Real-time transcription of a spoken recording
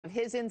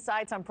his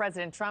insights on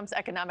President Trump's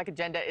economic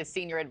agenda is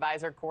senior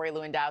advisor Corey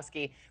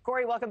Lewandowski.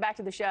 Corey, welcome back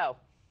to the show.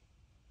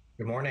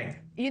 Good morning.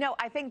 You know,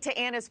 I think to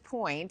Anna's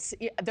point,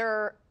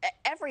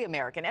 every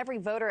American, every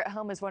voter at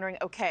home is wondering,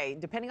 okay,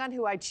 depending on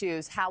who I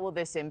choose, how will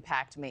this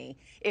impact me?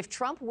 If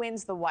Trump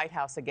wins the White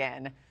House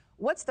again,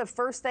 what's the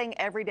first thing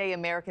everyday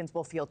Americans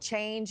will feel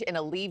changed and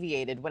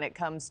alleviated when it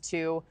comes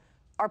to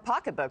our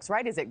pocketbooks,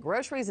 right? Is it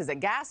groceries? Is it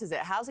gas? Is it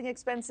housing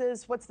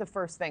expenses? What's the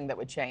first thing that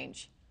would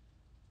change?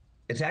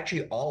 It's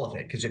actually all of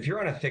it, because if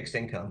you're on a fixed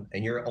income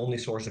and your only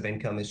source of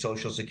income is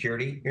Social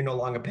Security, you're no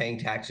longer paying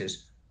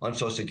taxes on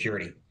Social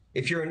Security.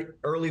 If you're an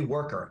early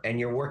worker and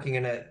you're working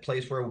in a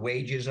place where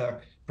wages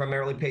are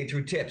primarily paid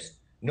through tips,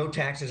 no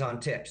taxes on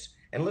tips.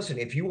 And listen,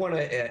 if you want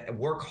to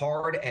work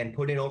hard and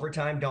put in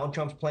overtime, Donald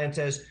Trump's plan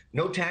says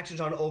no taxes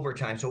on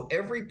overtime. So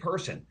every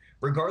person,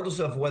 regardless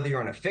of whether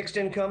you're on a fixed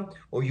income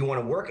or you want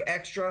to work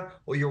extra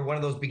or you're one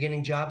of those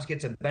beginning jobs,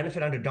 gets a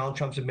benefit under Donald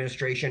Trump's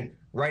administration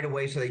right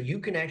away so that you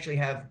can actually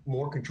have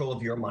more control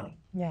of your money.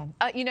 Yeah.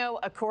 You know,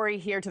 Corey,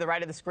 here to the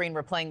right of the screen,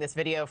 we're playing this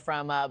video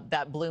from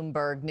that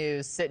Bloomberg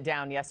News sit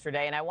down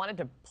yesterday. And I wanted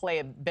to play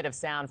a bit of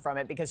sound from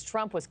it because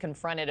Trump was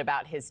confronted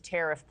about his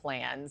tariff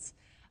plans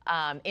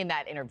in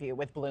that interview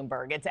with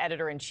Bloomberg. Its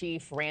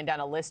editor-in-chief ran down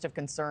a list of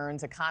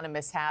concerns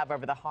economists have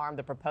over the harm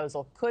the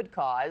proposal could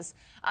cause.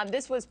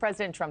 This was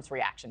President Trump's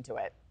reaction to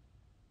it.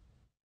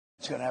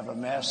 It's going to have a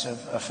massive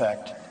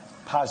effect,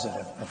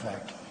 positive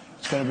effect.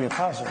 It's going to be a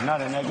positive, not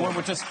a negative. Well,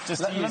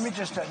 let me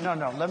just I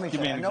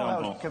know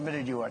how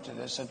committed you are to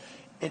this, and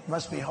it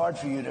must be hard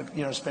for you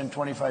to, spend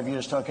 25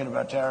 years talking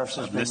about tariffs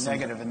as being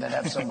negative, and then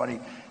have somebody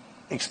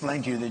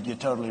explain to you that you're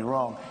totally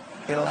wrong.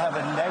 It'll have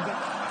a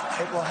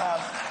negative. It will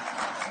have.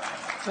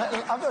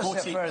 I'll go a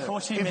step further.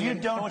 40 if million,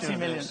 you don't 40 do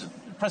million, this,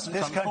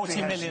 President this Trump, country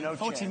 40 has million, no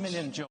 40 chance.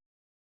 million jobs.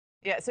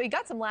 Yeah, so he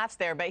got some laughs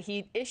there, but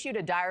he issued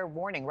a dire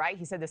warning, right?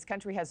 He said this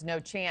country has no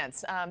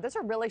chance. Those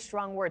are really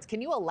strong words.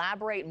 Can you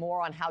elaborate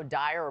more on how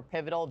dire or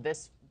pivotal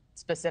this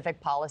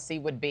specific policy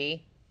would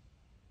be?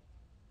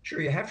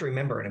 Sure, you have to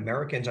remember, and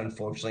Americans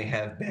unfortunately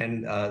have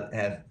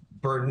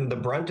burdened the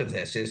brunt of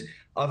this, is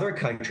other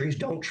countries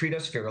don't treat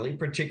us fairly,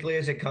 particularly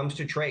as it comes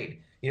to trade.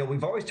 You know,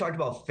 we've always talked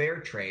about fair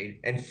trade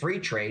and free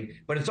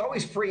trade, but it's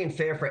always free and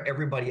fair for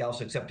everybody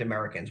else except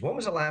Americans. When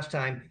was the last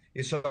time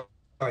you saw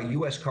a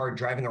U.S. car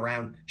driving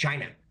around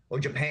China or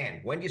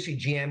Japan? When do you see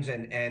GMs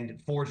and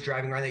Fords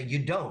driving around there? You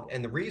don't.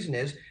 And the reason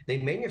is they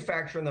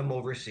manufacture them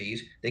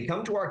overseas. They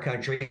come to our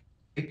country.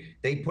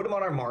 They put them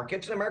on our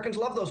markets, and Americans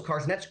love those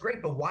cars, and that's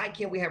great. But why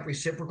can't we have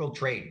reciprocal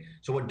trade?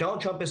 So what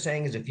Donald Trump is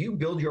saying is if you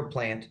build your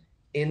plant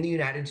in the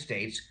United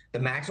States, the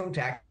maximum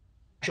tax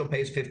you'll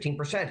pay is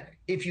 15%.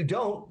 If you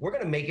don't, we're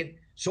going to make it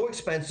so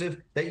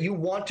expensive that you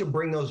want to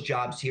bring those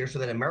jobs here so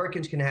that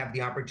Americans can have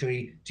the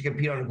opportunity to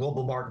compete on a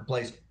global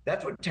marketplace.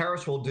 That's what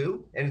tariffs will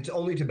do, and it's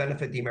only to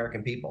benefit the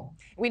American people.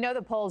 We know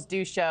the polls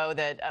do show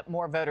that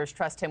more voters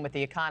trust him with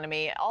the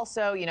economy.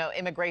 Also, you know,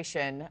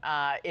 immigration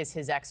is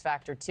his X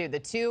factor, too. The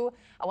two,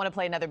 I want to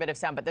play another bit of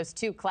sound, but those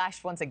two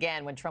clashed once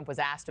again when Trump was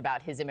asked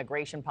about his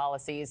immigration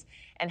policies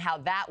and how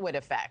that would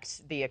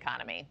affect the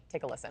economy.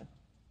 Take a listen.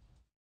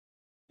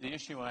 The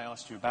issue I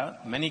asked you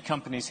about, many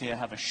companies here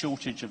have a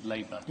shortage of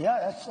labor.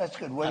 Yeah, that's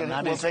good. We'll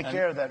take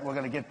care of that. We're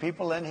going to get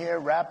people in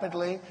here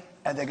rapidly,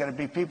 and they're going to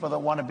be people that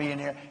want to be in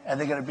here, and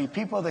they're going to be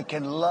people that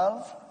can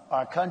love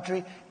our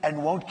country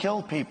and won't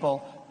kill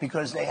people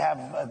because they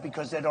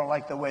don't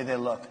like the way they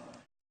look.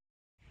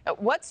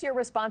 What's your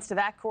response to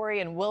that, Corey?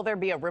 And will there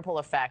be a ripple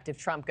effect if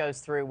Trump goes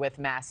through with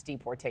mass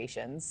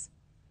deportations?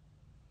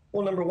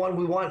 Well, number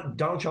one,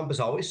 Donald Trump has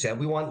always said,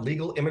 we want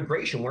legal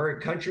immigration. We're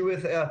a country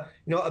with, a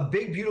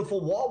big,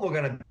 beautiful wall we're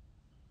going to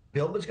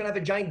build, but it's going to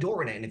have a giant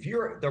door in it. And if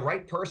you're the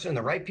right person,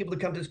 the right people to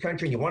come to this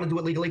country, and you want to do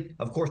it legally,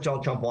 of course,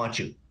 Donald Trump wants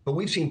you. But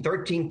we've seen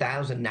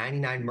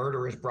 13,099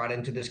 murderers brought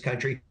into this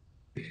country,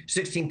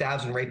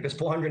 16,000 rapists,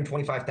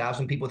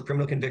 425,000 people with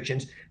criminal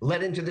convictions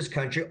led into this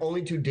country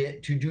only to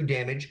do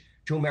damage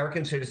to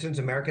American citizens,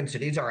 American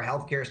cities, our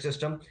healthcare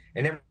system,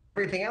 and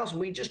everything else, and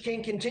we just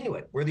can't continue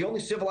it. We're the only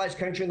civilized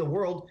country in the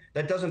world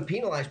that doesn't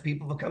penalize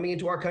people for coming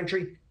into our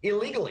country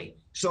illegally.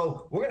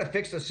 So we're going to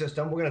fix the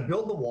system. We're going to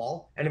build the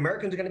wall, and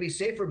Americans are going to be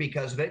safer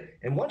because of it.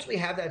 And once we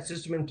have that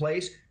system in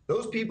place,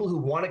 those people who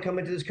want to come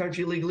into this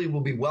country legally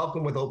will be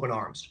welcomed with open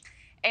arms.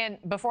 And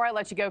before I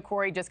let you go,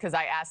 Corey, just because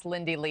I asked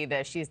Lindy Lee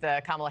this, she's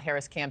the Kamala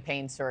Harris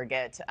campaign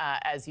surrogate,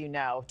 as you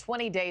know.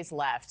 20 days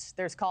left.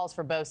 There's calls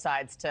for both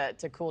sides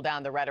to cool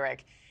down the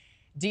rhetoric.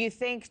 Do you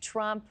think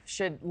Trump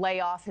should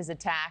lay off his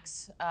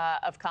attacks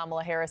of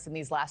Kamala Harris in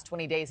these last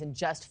 20 days and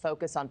just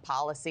focus on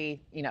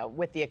policy,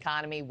 with the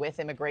economy, with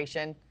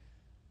immigration?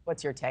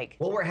 What's your take?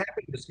 Well, we're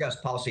happy to discuss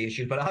policy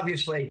issues, but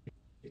obviously,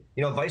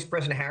 Vice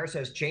President Harris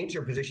has changed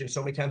her position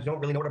so many times, you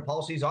don't really know what her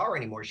policies are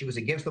anymore. She was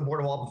against the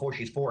border wall before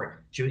she's for it.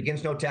 She was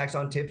against no tax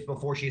on tips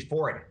before she's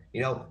for it.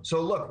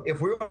 So look,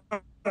 if we're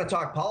going to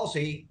talk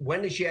policy,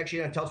 when is she actually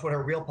going to tell us what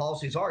her real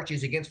policies are?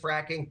 She's against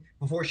fracking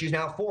before she's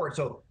now for it.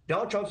 So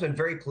Donald Trump's been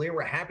very clear.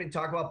 We're happy to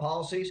talk about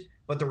policies,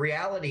 but the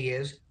reality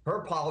is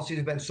her policies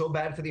have been so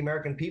bad for the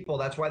American people.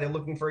 That's why they're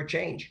looking for a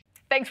change.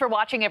 Thanks for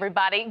watching,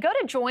 everybody. Go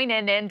to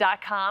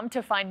joinnn.com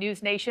to find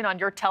NewsNation on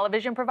your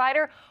television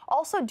provider.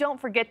 Also,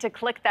 don't forget to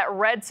click that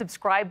red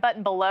subscribe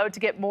button below to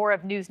get more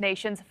of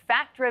NewsNation's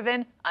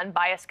fact-driven,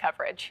 unbiased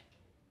coverage.